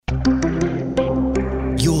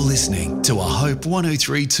to a Hope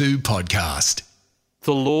 1032 podcast.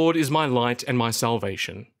 The Lord is my light and my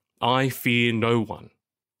salvation. I fear no one.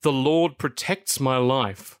 The Lord protects my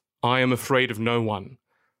life. I am afraid of no one.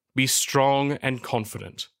 Be strong and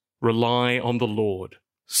confident. Rely on the Lord.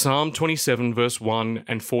 Psalm 27 verse 1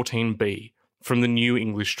 and 14b from the New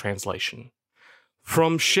English Translation.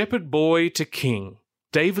 From shepherd boy to king,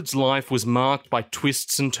 David's life was marked by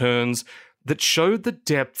twists and turns that showed the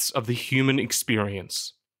depths of the human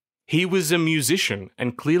experience. He was a musician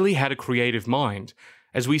and clearly had a creative mind,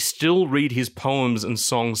 as we still read his poems and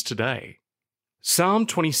songs today. Psalm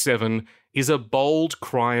 27 is a bold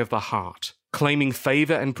cry of the heart, claiming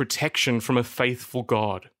favour and protection from a faithful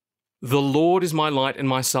God. The Lord is my light and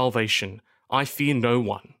my salvation. I fear no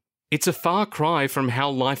one. It's a far cry from how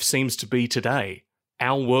life seems to be today.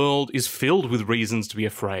 Our world is filled with reasons to be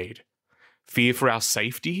afraid. Fear for our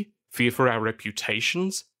safety, fear for our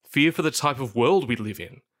reputations, fear for the type of world we live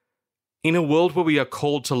in. In a world where we are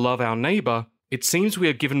called to love our neighbour, it seems we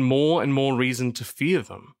are given more and more reason to fear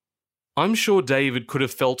them. I'm sure David could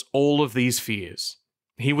have felt all of these fears.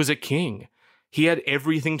 He was a king. He had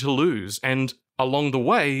everything to lose, and along the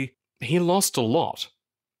way, he lost a lot.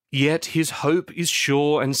 Yet his hope is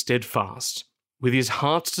sure and steadfast, with his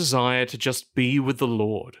heart's desire to just be with the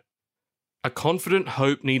Lord. A confident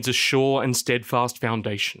hope needs a sure and steadfast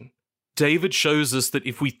foundation. David shows us that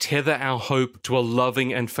if we tether our hope to a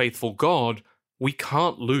loving and faithful God, we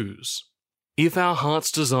can't lose. If our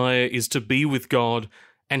heart's desire is to be with God,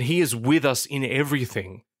 and He is with us in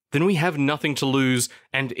everything, then we have nothing to lose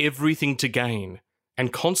and everything to gain,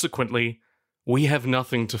 and consequently, we have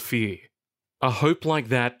nothing to fear. A hope like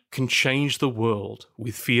that can change the world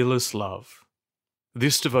with fearless love.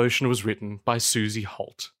 This devotion was written by Susie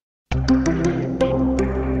Holt.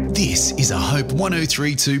 This is a Hope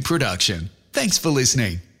 1032 production. Thanks for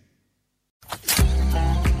listening.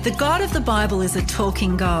 The God of the Bible is a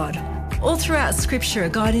talking God. All throughout Scripture,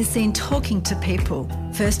 God is seen talking to people,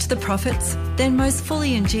 first to the prophets, then most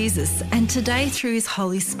fully in Jesus, and today through His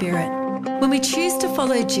Holy Spirit. When we choose to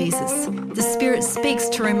follow Jesus, the Spirit speaks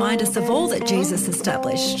to remind us of all that Jesus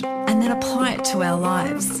established and then apply it to our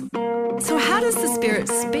lives. So how does the Spirit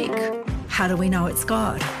speak? How do we know it's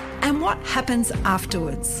God? And what happens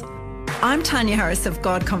afterwards? I'm Tanya Harris of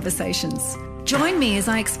God Conversations. Join me as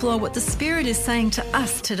I explore what the Spirit is saying to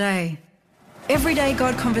us today. Everyday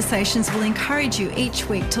God Conversations will encourage you each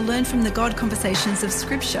week to learn from the God Conversations of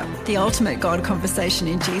Scripture, the ultimate God conversation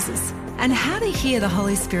in Jesus, and how to hear the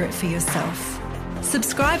Holy Spirit for yourself.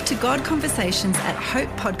 Subscribe to God Conversations at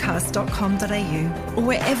hopepodcast.com.au or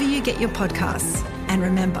wherever you get your podcasts. And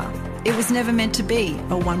remember, it was never meant to be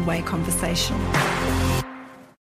a one-way conversation.